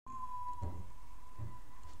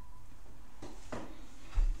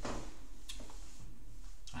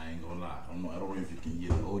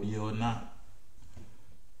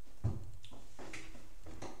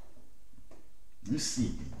You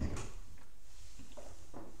see me,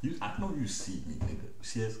 nigga. I know you see me, nigga.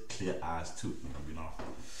 She has clear eyes too, you know.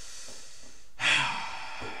 I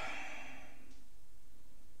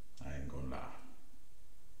ain't gonna lie.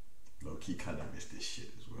 Low key kinda miss this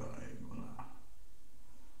shit as well, I ain't gonna lie.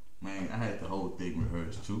 Man, I had the whole thing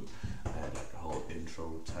rehearsed too. I had like a whole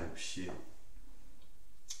intro type shit.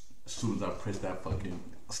 As soon as I pressed that fucking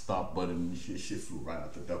stop button, shit flew right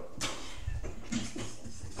out the door.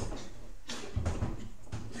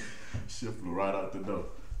 Shit flew right out the door.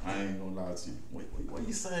 I ain't gonna lie to you. Wait, what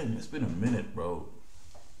you saying? It's been a minute, bro.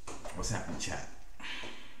 What's happening, chat?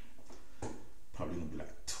 Probably gonna be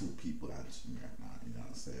like 2 people answering me right now, you know what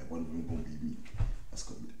I'm saying? One of them gonna be me. That's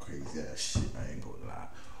gonna be the crazy ass shit, I ain't gonna lie.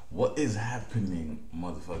 What is happening,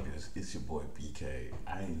 motherfuckers? It's your boy Beekay.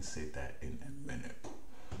 I ain't said that in a minute.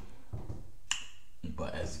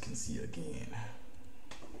 But as you can see again,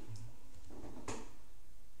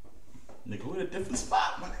 nigga, we're in a different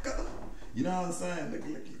spot, my nigga. You know what I'm saying?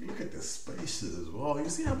 Look at the spaces as well. You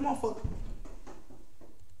see that motherfucker?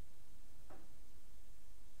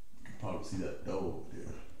 You can probably see that door over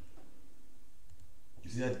there. You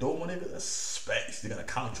see that door, my nigga? That's space. They got a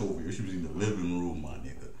couch over here. She was in the living room, my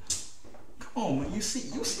nigga. Come on, man. You see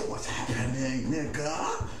what's happening,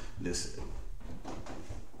 nigga? Listen.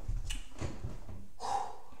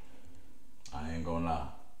 I ain't gonna lie.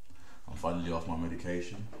 I'm finally off my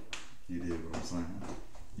medication. You dig what I'm saying?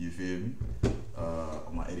 You feel me?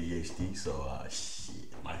 On my ADHD, so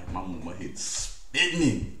shit, my head's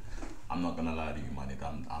spinning. I'm not gonna lie to you, my nigga.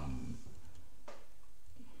 I'm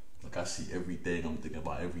like, I see everything. I'm thinking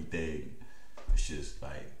about everything. It's just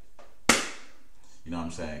like, you know what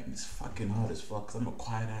I'm saying? It's fucking hard as fuck. Cause I'm a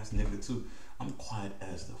quiet ass nigga too. I'm quiet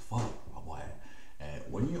as the fuck, my boy. And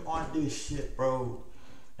when you on this shit, bro,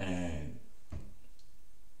 and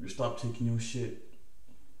you stop taking your shit,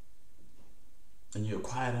 and you're a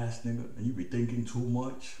quiet ass nigga, and you be thinking too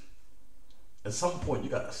much, at some point you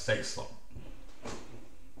gotta say something.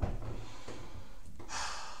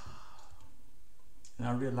 And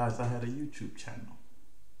I realized I had a YouTube channel.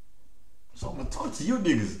 So I'm gonna talk to you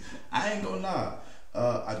niggas. I ain't gonna lie.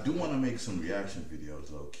 I do wanna make some reaction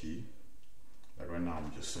videos, low key. Like right now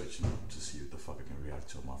I'm just searching to see what the fuck I can react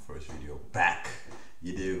to my first video back.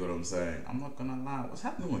 You dig what I'm saying? I'm not gonna lie. What's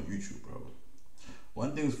happening on YouTube, bro?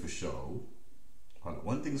 One thing's for sure. I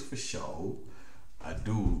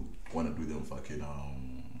do want to do them fucking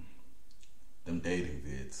them dating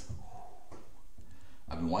vids.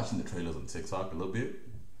 I've been watching the trailers on TikTok a little bit.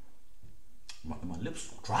 My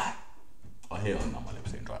lips dry. Oh hell no, my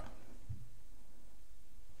lips ain't dry.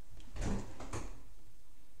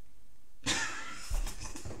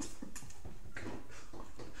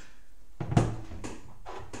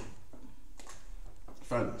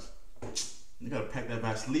 Fellas, you gotta pack that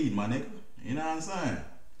Vaseline, my nigga. You know what I'm saying?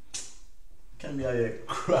 Can't be out here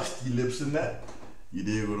crusty lips and that. You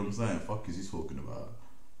dig what I'm saying? Fuck is he talking about?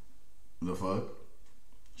 The fuck?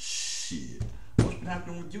 Shit. What's been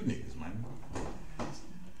happening with you niggas, man?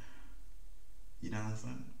 You know what I'm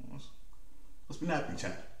saying? What's been happening,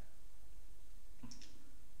 chat?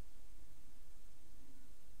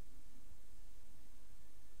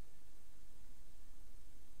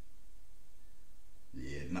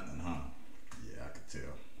 Yeah, nothing, huh? Yeah, I could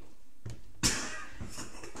tell.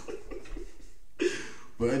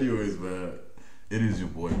 But anyways, man, it is your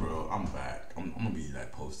boy, bro. I'm back. I'm gonna be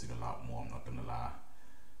like posting a lot more. I'm not gonna lie.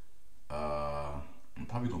 I'm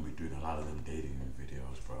probably gonna be doing a lot of them dating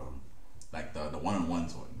videos, bro. Like the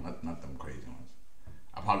one-on-ones one, not them crazy ones.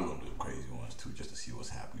 I'm probably gonna do the crazy ones too, just to see what's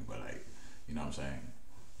happening. But like, you know what I'm saying?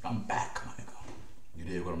 But I'm back, my nigga. You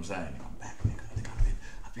dig what I'm saying? I'm back, nigga. I think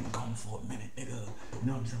I've been gone for a minute, nigga. You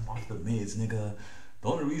know what I'm saying? Off the mids, nigga. The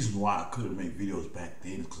only reason why I couldn't make videos back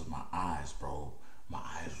then is because of my eyes, bro. My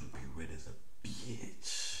eyes would be red as a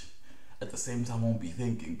bitch. At the same time, I won't be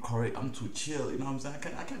thinking correct. I'm too chill, you know what I'm saying?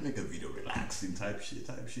 I can't make a video relaxing type shit.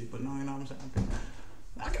 But no, you know what I'm saying?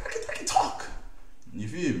 I can talk. You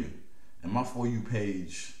feel me? And my For You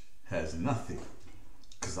page has nothing.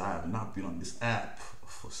 Because I have not been on this app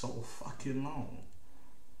for so fucking long.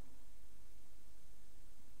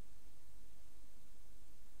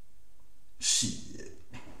 Shit.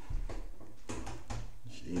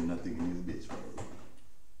 She ain't nothing in this bitch, bro.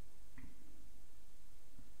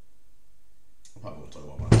 I'm probably gonna talk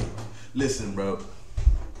about myself. Listen, bro.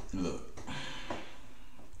 Look.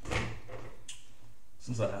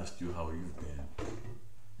 Since I asked you how you've been,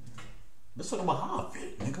 let's talk about how I've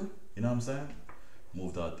been, nigga. You know what I'm saying?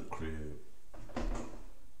 Moved out the crib.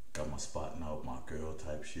 Got my spot now with my girl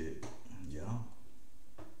type shit. Yeah.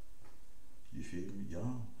 You feel me? Yeah.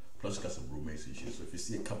 Plus, got some roommates and shit. So if you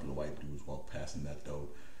see a couple of white dudes walk past in that door,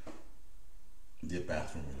 their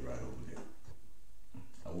bathroom is right over there.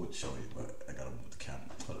 I would show you, but I gotta move the camera.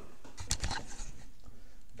 Hold up.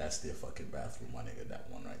 That's their fucking bathroom, my nigga. That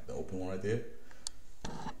one, right? The open one right there.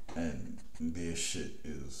 And their shit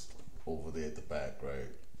is over there at the back, right?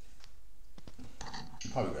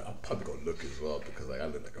 I'm probably gonna look as well because like I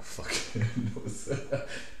look like a fucking.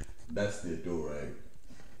 That's their door, right?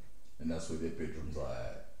 And that's where their bedrooms are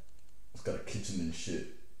at. It's got a kitchen and shit.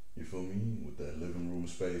 You feel me? With the living room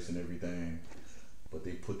space and everything. But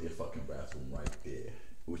they put their fucking bathroom right there,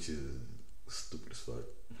 which is stupid as fuck.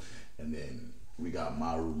 And then we got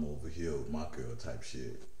my room over here with my girl type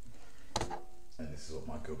shit. And this is what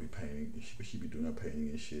my girl be painting. She be doing her painting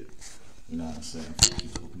and shit. You know what I'm saying? What you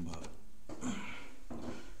talking about?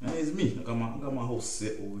 And it's me. I got my whole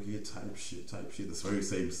set over here type shit. This very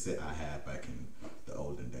same set I had back in the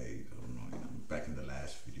olden days. I don't know, you know, back in the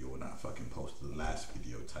last video when I fucking posted the last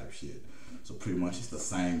video type shit. So pretty much it's the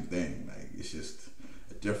same thing. Like it's just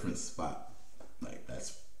a different spot. Like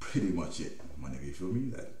that's pretty much it, my nigga. You feel me?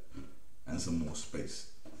 That and some more space.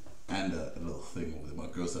 And a little thing over there. My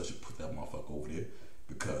girl said I should put that motherfucker over there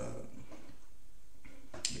because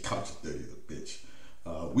the couch is dirty as a bitch.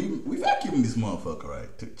 We vacuumed this motherfucker,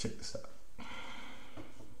 right? Check this out.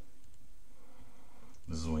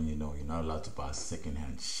 This is when you know you're not allowed to buy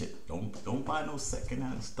secondhand shit. Don't buy no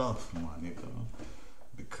secondhand stuff, my nigga.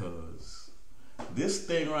 Because this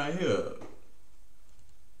thing right here,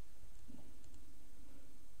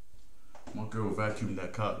 my girl vacuumed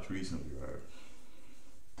that couch recently, right?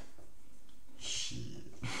 Shit.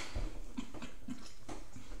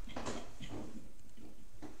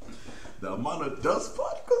 The amount of dust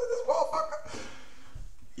particles in this motherfucker.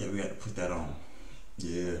 Yeah, we got to put that on.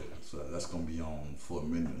 Yeah, so that's gonna be on for a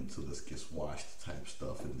minute until this gets washed type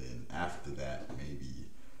stuff, and then after that, maybe,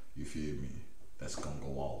 you feel me, that's gonna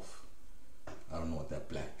go off. I don't know what that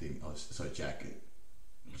black thing, oh, it's her jacket.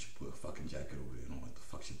 She put a fucking jacket over there. I don't know what the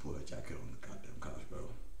fuck she put her jacket on the goddamn couch, bro.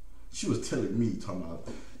 She was telling me, talking about,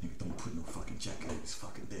 nigga, don't put no fucking jacket on this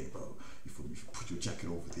fucking thing, bro. You feel me? If you put your jacket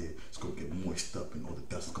over there, it's gonna get moist up and all the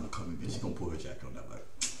dust is gonna come in there. She gonna put her jacket on that, like,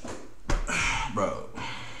 bro.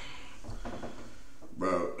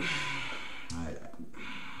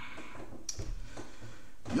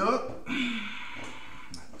 Yup.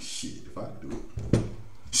 Shit, if I do it.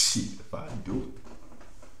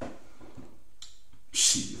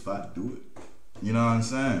 You know what I'm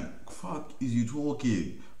saying? Fuck is you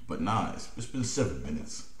talking? But nah, it's been 7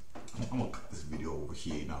 minutes. I'm gonna cut this video over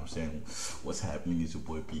here, you know what I'm saying? What's happening is your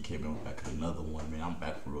boy Beekay, man. I'm back at another one, man. I'm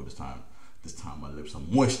back for real this time. This time my lips are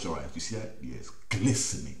moisturized. You see that? Yeah, it's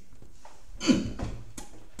glistening.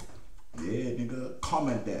 Yeah, nigga.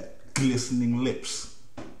 Comment that. Glistening lips.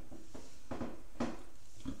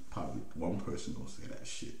 Probably one person gonna say that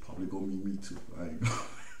shit. Probably gonna be me too. Right?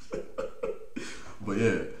 But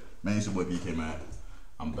yeah, man, it's your boy Beekay, man.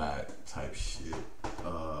 I'm back, type shit.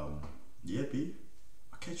 Yeah, B.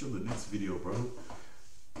 I'll catch you on the next video, bro.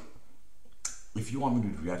 If you want me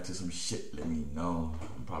to react to some shit, let me know.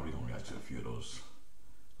 I'm probably gonna react to a few of those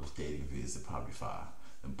dating videos that probably fire.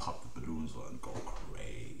 Then pop the balloons on and go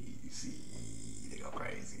crazy. They go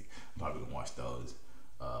crazy. I'm probably gonna watch those.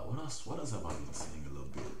 What else have I been seeing a little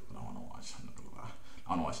bit? I don't wanna watch. I'm not gonna lie. I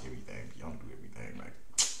wanna watch everything. I don't do everything. Like,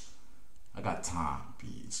 I got time,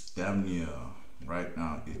 B. It's damn near. Right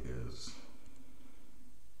now it is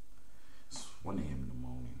 1 a.m. in the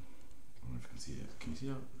morning. I don't know if you can see it. Can you see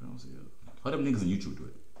it? I don't see it. How them niggas on YouTube do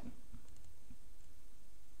it?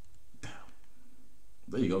 Damn.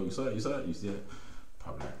 There you go. You saw it? You see it?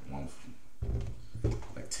 Probably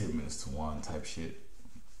like 10 minutes to 1 type shit.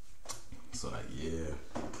 So like, yeah.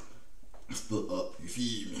 Still up, you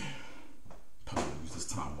feel me? Probably use this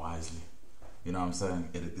time wisely. You know what I'm saying?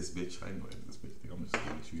 Edit this bitch. I ain't gonna edit this bitch. I'm just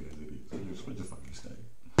gonna shoot as it is. So just what the fuck you say?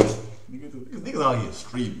 Niggas out here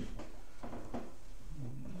streaming.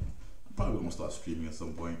 I'm probably gonna start streaming at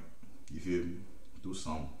some point. You feel me? Do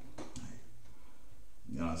something.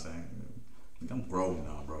 You know what I'm saying? Like, I'm grown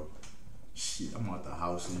now, bro. Shit, I'm out the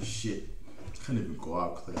house and shit. Can't even go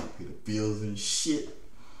out because I gotta pay the bills and shit.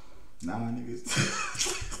 Nah, niggas.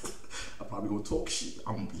 I probably gonna talk shit.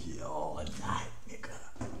 I'm gonna be here all night, nigga.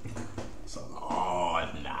 So all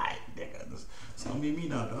night, nigga. It's gonna be me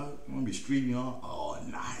now, dog. I'm gonna be streaming all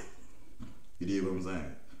night. You dig what I'm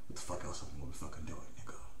saying? What the fuck else I'm gonna be fucking doing,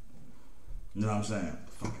 nigga? You know what I'm saying? What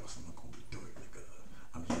the fuck else am I gonna be doing, nigga?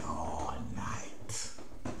 I'm here all night.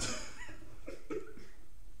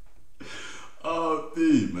 Oh,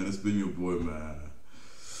 dude, man, it's been your boy, man.